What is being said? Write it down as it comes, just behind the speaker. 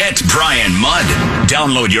Get Brian Mudd.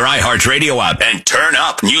 Download your iHeartRadio app and turn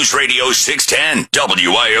up News Radio 610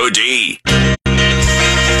 WIOD.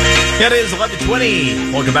 It is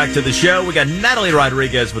 11:20. Welcome back to the show. We got Natalie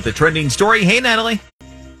Rodriguez with the trending story. Hey, Natalie.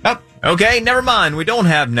 Oh, okay, never mind. We don't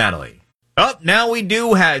have Natalie. Oh, now we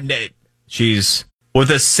do have Nate. She's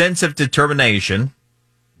with a sense of determination.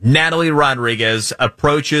 Natalie Rodriguez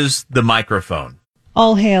approaches the microphone.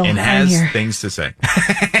 All hail. And has things to say.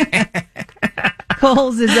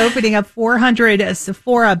 Kohl's is opening up 400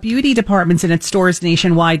 Sephora beauty departments in its stores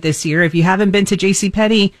nationwide this year. If you haven't been to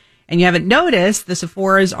JCPenney and you haven't noticed, the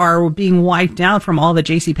Sephoras are being wiped out from all the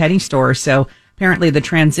JCPenney stores. So apparently the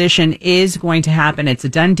transition is going to happen. It's a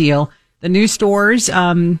done deal. The new stores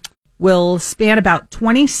will span about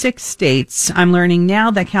 26 states. I'm learning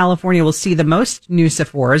now that California will see the most new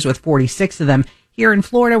Sephoras with 46 of them. Here in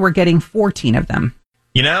Florida, we're getting 14 of them.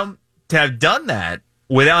 You know, to have done that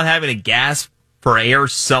without having to gasp for air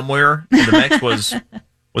somewhere in the mix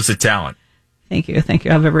was a talent. Thank you. Thank you.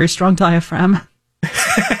 I have a very strong diaphragm.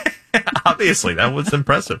 Obviously, that was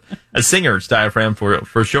impressive. A singer's diaphragm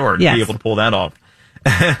for sure, to yes. be able to pull that off.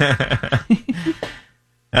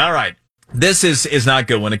 All right. This is not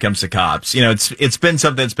good when it comes to cops. You know, it's been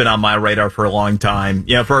something that's been on my radar for a long time.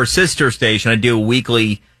 You know, for our sister station, I do a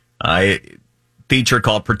weekly feature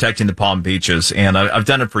called Protecting the Palm Beaches, and I've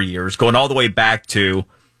done it for years, going all the way back to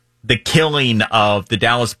the killing of the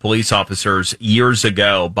Dallas police officers years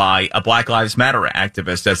ago by a Black Lives Matter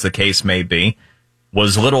activist, as the case may be.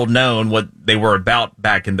 Was little known what they were about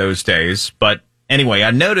back in those days. But anyway,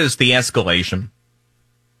 I noticed the escalation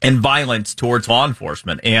and violence towards law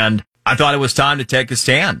enforcement, and I thought it was time to take a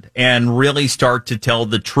stand and really start to tell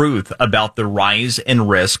the truth about the rise in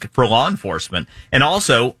risk for law enforcement and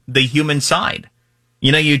also the human side.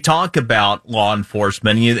 You know, you talk about law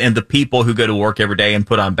enforcement and the people who go to work every day and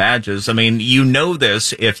put on badges. I mean, you know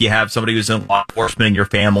this if you have somebody who's in law enforcement in your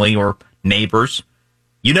family or neighbors.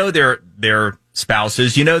 You know their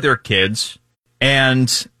spouses, you know their kids, and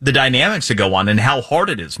the dynamics that go on and how hard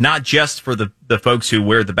it is, not just for the folks who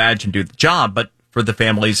wear the badge and do the job, but for the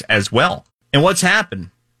families as well. And what's happened?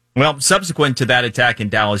 Well, subsequent to that attack in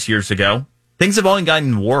Dallas years ago, things have only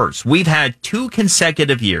gotten worse. We've had 2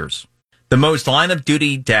 consecutive years, the most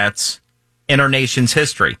line-of-duty deaths in our nation's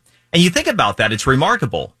history. And you think about that, it's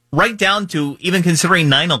remarkable, right down to even considering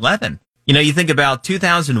 9/11. You know, you think about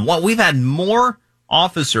 2001, we've had more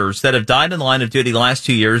officers that have died in the line of duty the last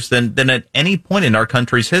 2 years than at any point in our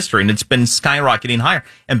country's history. And it's been skyrocketing higher.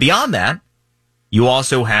 And beyond that, you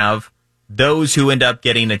also have those who end up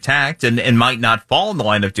getting attacked and might not fall in the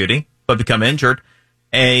line of duty, but become injured.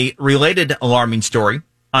 A related alarming story.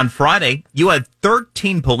 On Friday, you had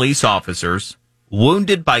 13 police officers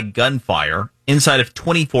wounded by gunfire inside of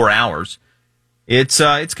 24 hours. It's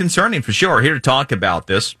concerning for sure. Here to talk about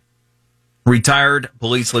this, retired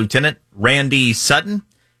police lieutenant Randy Sutton.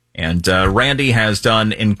 And Randy has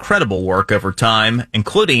done incredible work over time,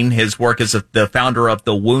 including his work as the founder of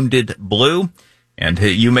the Wounded Blue. And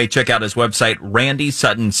you may check out his website,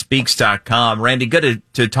 randysuttonspeaks.com. Randy, good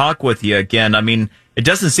to talk with you again. I mean, it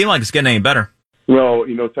doesn't seem like it's getting any better. Well,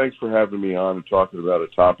 you know, thanks for having me on and talking about a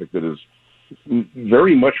topic that is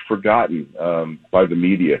very much forgotten by the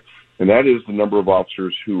media, and that is the number of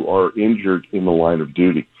officers who are injured in the line of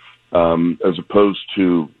duty, as opposed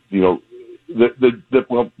to, you know,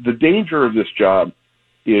 the danger of this job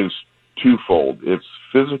is twofold. It's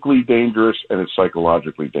physically dangerous and it's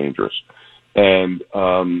psychologically dangerous. And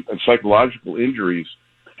psychological injuries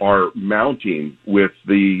are mounting with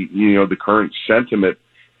the current sentiment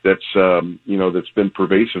that's been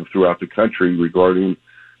pervasive throughout the country regarding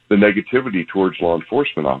the negativity towards law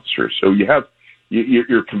enforcement officers. So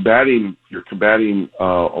you're combating a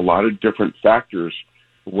lot of different factors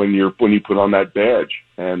when you put on that badge.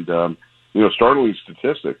 And startling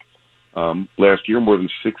statistic, last year more than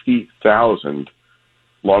 60,000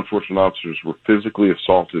 law enforcement officers were physically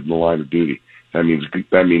assaulted in the line of duty. That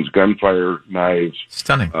means gunfire, knives,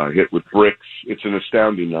 stunning, hit with bricks. It's an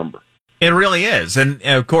astounding number. It really is, and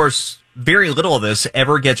of course, very little of this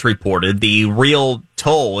ever gets reported. The real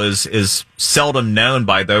toll is seldom known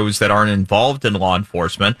by those that aren't involved in law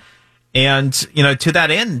enforcement. And to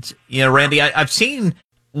that end, Randy, I've seen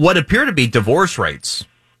what appear to be divorce rates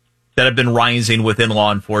that have been rising within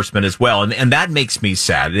law enforcement as well, and that makes me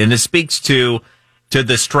sad. And it speaks to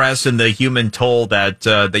the stress and the human toll that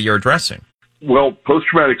you're addressing. Well,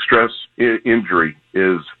 post-traumatic stress injury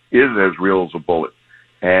is as real as a bullet,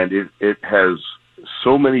 and it has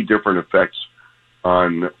so many different effects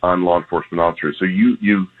on law enforcement officers. So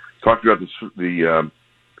you talked about the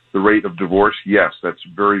rate of divorce. Yes, that's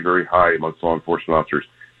very, very high amongst law enforcement officers,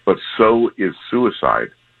 but so is suicide.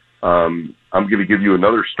 I'm going to give you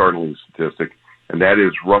another startling statistic, and that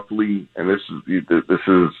is roughly, and this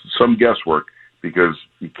is some guesswork because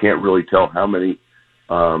you can't really tell how many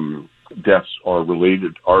deaths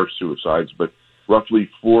are suicides, but roughly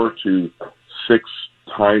 4 to 6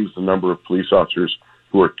 times the number of police officers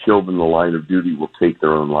who are killed in the line of duty will take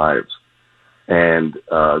their own lives. And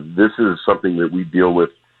this is something that we deal with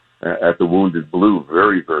at the Wounded Blue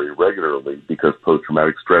very, very regularly because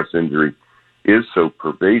post-traumatic stress injury is so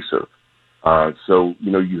pervasive. So,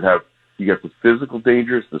 you get the physical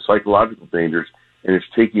dangers, the psychological dangers, and it's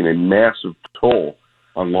taking a massive toll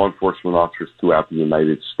on law enforcement officers throughout the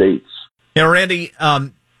United States. Randy,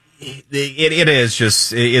 it is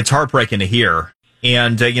just, it's heartbreaking to hear.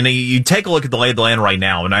 And, you take a look at the lay of the land right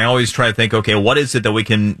now, and I always try to think, okay, what is it that we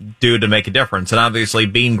can do to make a difference? And obviously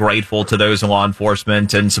being grateful to those in law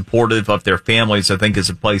enforcement and supportive of their families, I think, is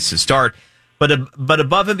a place to start. But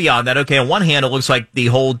above and beyond that, okay, on one hand, it looks like the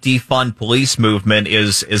whole defund police movement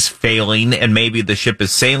is failing, and maybe the ship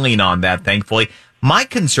is sailing on that, thankfully. My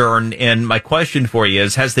concern and my question for you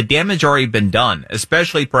is, has the damage already been done,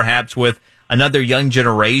 especially perhaps with another young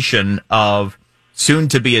generation of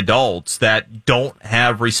soon-to-be adults that don't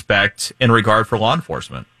have respect and regard for law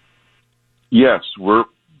enforcement? Yes, there's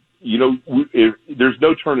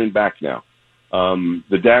no turning back now.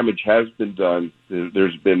 The damage has been done.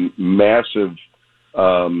 There's been massive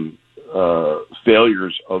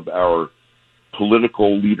failures of our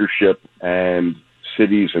political leadership and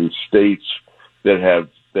cities and states that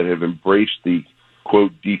have embraced the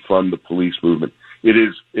quote defund the police movement. It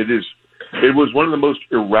was one of the most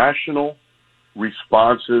irrational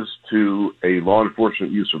responses to a law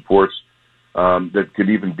enforcement use of force that could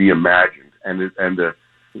even be imagined, and the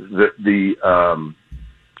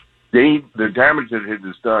damage that it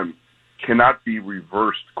has done cannot be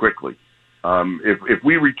reversed quickly. If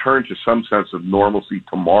we return to some sense of normalcy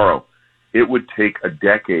tomorrow, it would take a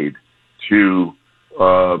decade to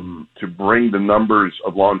bring the numbers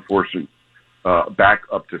of law enforcement back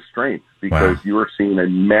up to strength, because you are seeing a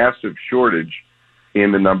massive shortage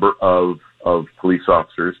in the number of police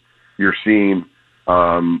officers. You're seeing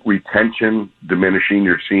retention diminishing.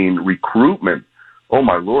 You're seeing recruitment. Oh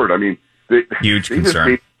my Lord! I mean, huge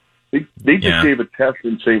concern. They just gave a test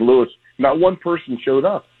in St. Louis. Not one person showed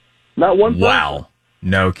up. Not one person. Wow.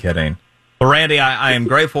 No kidding. Well, Randy, I am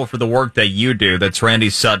grateful for the work that you do. That's Randy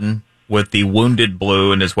Sutton with the Wounded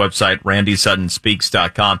Blue and his website,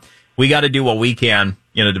 RandySuttonSpeaks.com. We got to do what we can,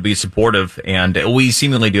 to be supportive, and we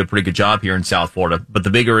seemingly do a pretty good job here in South Florida, but the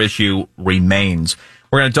bigger issue remains.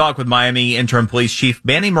 We're going to talk with Miami Interim Police Chief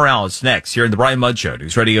Manny Morales next here in the Brian Mudd Show,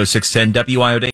 News Radio 610 WIOD.